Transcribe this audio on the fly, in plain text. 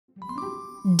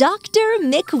Doctor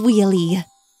McWheelie.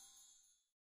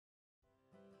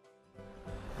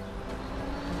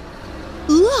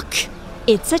 Look!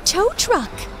 It's a tow truck.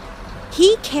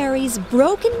 He carries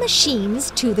broken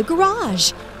machines to the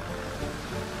garage.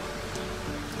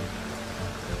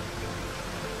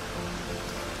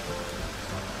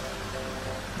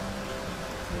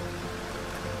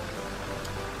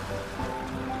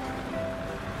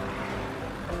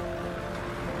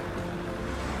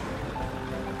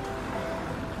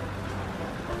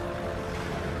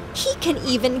 He can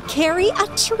even carry a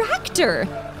tractor.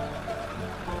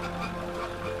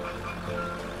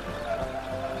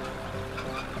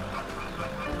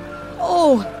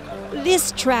 Oh,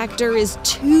 this tractor is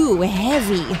too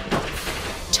heavy.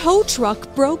 Tow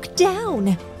truck broke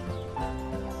down.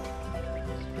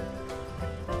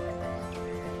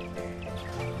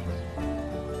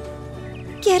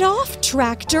 Get off,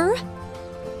 tractor.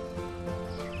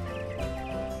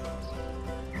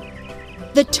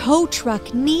 The tow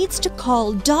truck needs to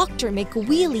call Doctor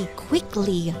McWheelie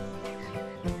quickly.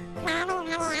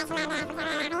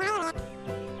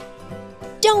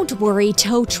 Don't worry,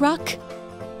 tow truck.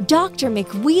 Doctor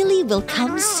McWheelie will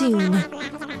come soon.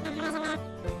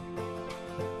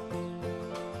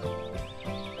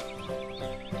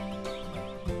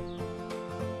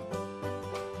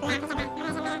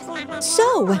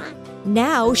 So,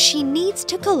 now she needs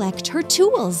to collect her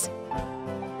tools.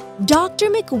 Dr.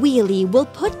 McWheelie will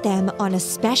put them on a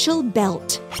special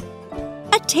belt.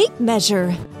 A tape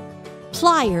measure,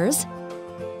 pliers,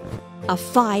 a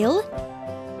file,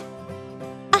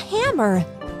 a hammer,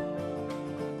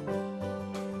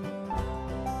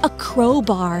 a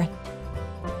crowbar,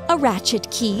 a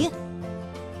ratchet key,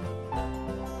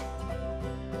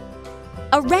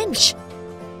 a wrench,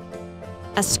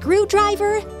 a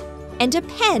screwdriver, and a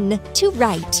pen to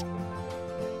write.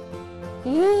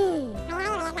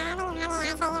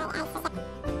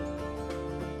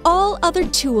 All other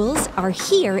tools are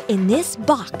here in this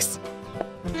box.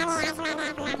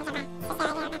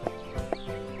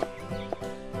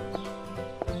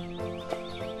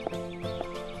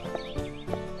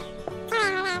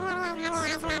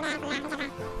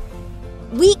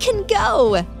 We can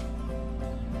go!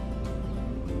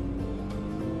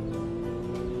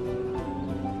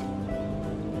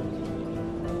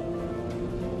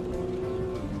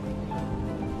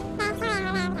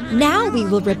 Now we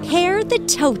will repair the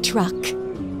tow truck.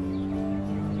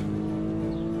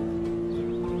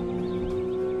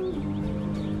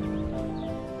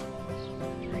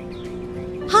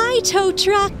 Hi, tow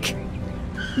truck!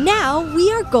 Now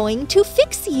we are going to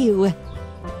fix you.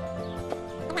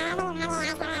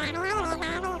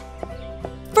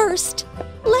 First,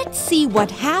 let's see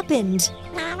what happened.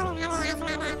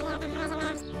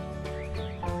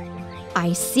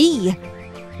 I see.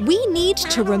 We need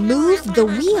to remove the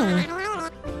wheel.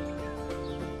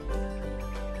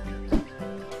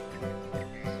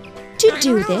 To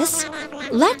do this,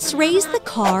 let's raise the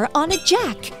car on a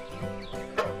jack.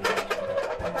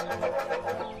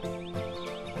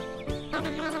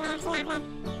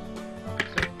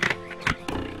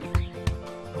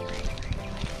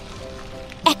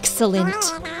 Excellent.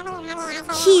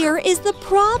 Here is the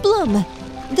problem.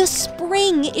 The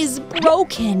spring is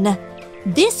broken.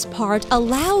 This part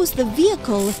allows the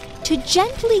vehicle to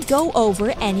gently go over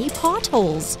any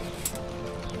potholes.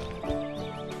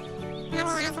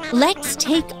 Let's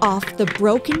take off the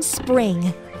broken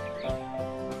spring.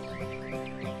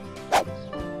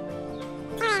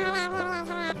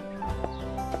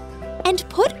 And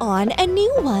put on a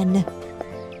new one.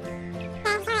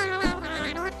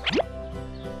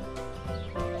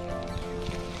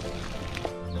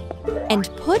 And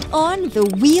put on the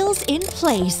wheels in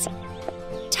place.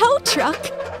 Tow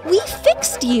truck, we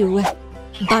fixed you.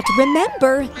 But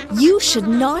remember, you should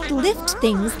not lift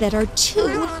things that are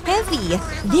too heavy.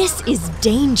 This is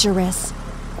dangerous.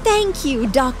 Thank you,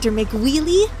 Dr.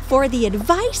 McWheelie, for the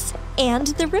advice and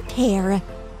the repair.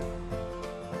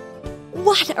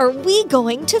 What are we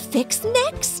going to fix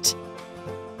next?